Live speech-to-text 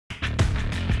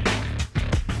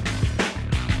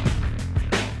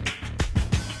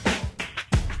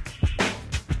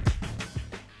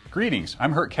Greetings,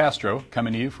 I'm Herc Castro,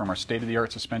 coming to you from our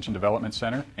state-of-the-art suspension development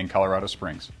center in Colorado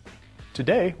Springs.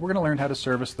 Today, we're going to learn how to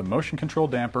service the motion control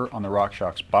damper on the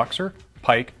RockShox Boxer,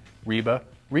 Pike, Reba,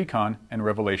 Recon, and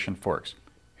Revelation forks.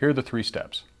 Here are the 3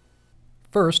 steps.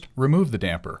 First, remove the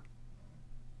damper.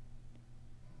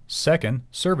 Second,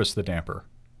 service the damper.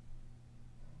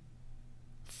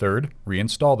 Third,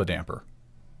 reinstall the damper.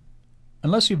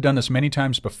 Unless you've done this many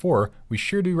times before, we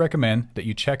sure do recommend that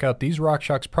you check out these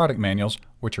RockShox product manuals,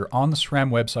 which are on the SRAM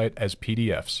website as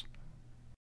PDFs.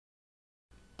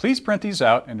 Please print these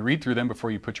out and read through them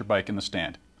before you put your bike in the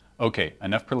stand. Okay,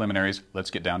 enough preliminaries, let's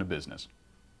get down to business.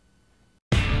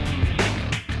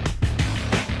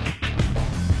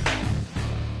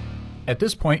 At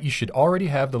this point, you should already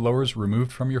have the lowers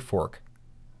removed from your fork.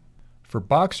 For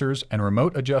boxers and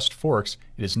remote adjust forks,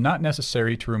 it is not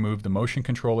necessary to remove the motion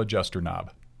control adjuster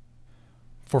knob.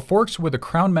 For forks with a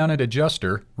crown-mounted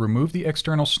adjuster, remove the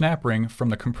external snap ring from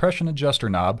the compression adjuster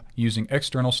knob using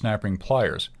external snap ring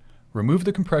pliers. Remove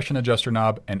the compression adjuster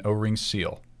knob and O-ring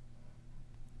seal.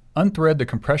 Unthread the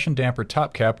compression damper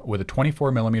top cap with a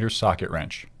 24mm socket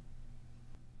wrench.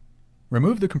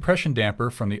 Remove the compression damper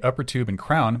from the upper tube and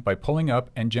crown by pulling up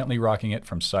and gently rocking it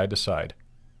from side to side.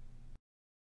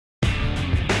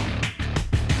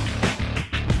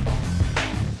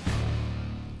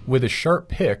 With a sharp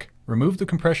pick, remove the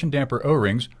compression damper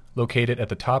O-rings located at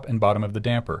the top and bottom of the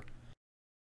damper.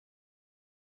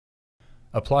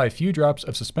 Apply a few drops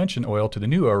of suspension oil to the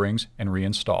new O-rings and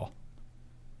reinstall.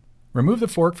 Remove the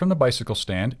fork from the bicycle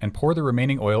stand and pour the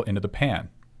remaining oil into the pan.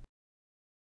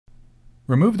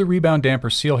 Remove the rebound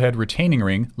damper seal head retaining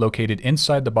ring located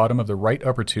inside the bottom of the right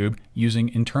upper tube using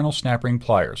internal snap ring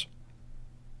pliers.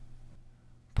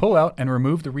 Pull out and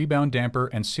remove the rebound damper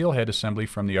and seal head assembly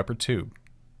from the upper tube.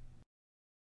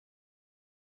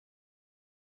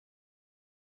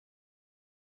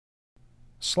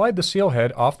 Slide the seal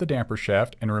head off the damper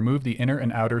shaft and remove the inner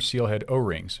and outer seal head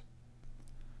O-rings.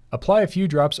 Apply a few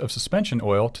drops of suspension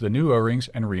oil to the new O-rings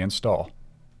and reinstall.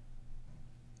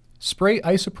 Spray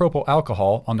isopropyl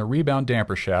alcohol on the rebound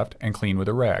damper shaft and clean with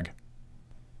a rag.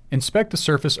 Inspect the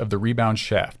surface of the rebound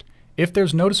shaft. If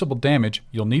there's noticeable damage,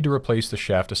 you'll need to replace the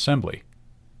shaft assembly.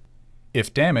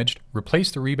 If damaged, replace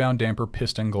the rebound damper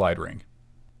piston glide ring.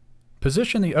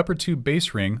 Position the upper tube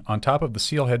base ring on top of the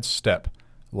seal head step.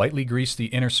 Lightly grease the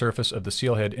inner surface of the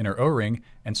seal head inner O-ring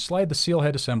and slide the seal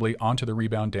head assembly onto the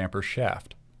rebound damper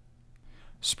shaft.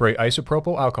 Spray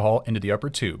isopropyl alcohol into the upper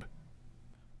tube.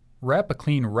 Wrap a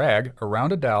clean rag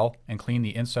around a dowel and clean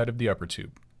the inside of the upper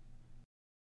tube.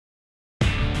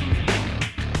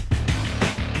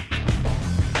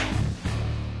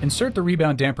 Insert the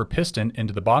rebound damper piston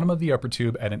into the bottom of the upper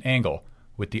tube at an angle,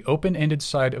 with the open-ended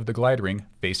side of the glide ring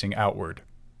facing outward.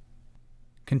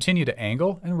 Continue to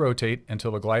angle and rotate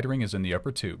until the glide ring is in the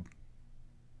upper tube.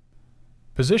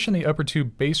 Position the upper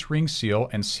tube base ring seal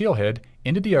and seal head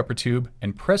into the upper tube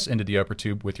and press into the upper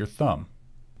tube with your thumb.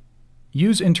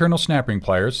 Use internal snap ring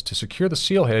pliers to secure the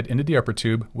seal head into the upper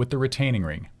tube with the retaining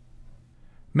ring.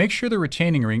 Make sure the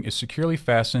retaining ring is securely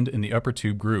fastened in the upper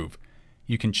tube groove.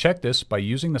 You can check this by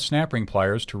using the snap ring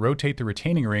pliers to rotate the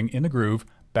retaining ring in the groove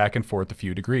back and forth a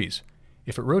few degrees.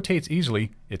 If it rotates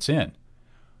easily, it's in.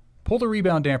 Pull the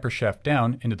rebound damper shaft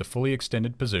down into the fully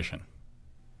extended position.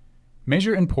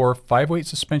 Measure and pour 5-weight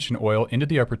suspension oil into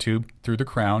the upper tube through the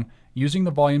crown using the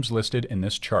volumes listed in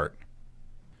this chart.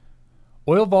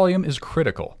 Oil volume is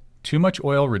critical. Too much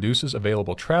oil reduces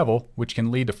available travel, which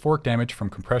can lead to fork damage from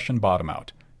compression bottom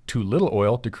out. Too little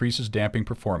oil decreases damping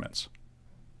performance.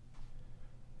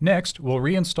 Next, we'll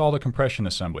reinstall the compression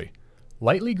assembly.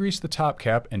 Lightly grease the top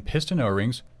cap and piston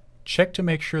O-rings. Check to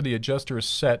make sure the adjuster is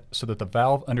set so that the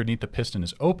valve underneath the piston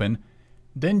is open,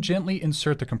 then gently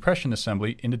insert the compression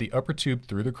assembly into the upper tube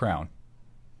through the crown.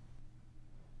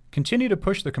 Continue to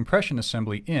push the compression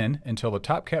assembly in until the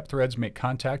top cap threads make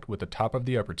contact with the top of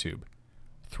the upper tube.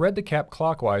 Thread the cap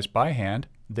clockwise by hand,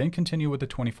 then continue with the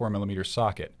 24mm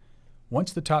socket.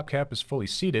 Once the top cap is fully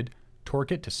seated,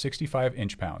 torque it to 65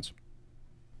 inch-pounds.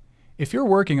 If you're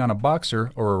working on a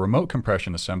boxer or a remote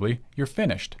compression assembly, you're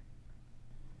finished.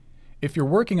 If you're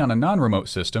working on a non-remote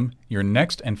system, your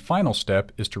next and final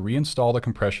step is to reinstall the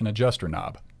compression adjuster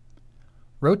knob.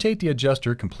 Rotate the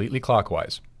adjuster completely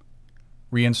clockwise.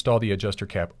 Reinstall the adjuster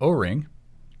cap O-ring.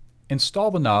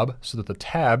 Install the knob so that the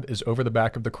tab is over the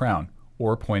back of the crown,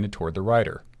 or pointed toward the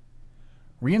rider.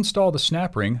 Reinstall the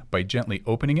snap ring by gently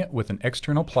opening it with an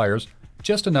external pliers,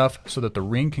 just enough so that the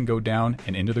ring can go down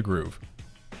and into the groove.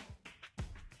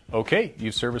 Okay,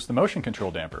 you've serviced the motion control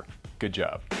damper. Good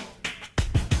job.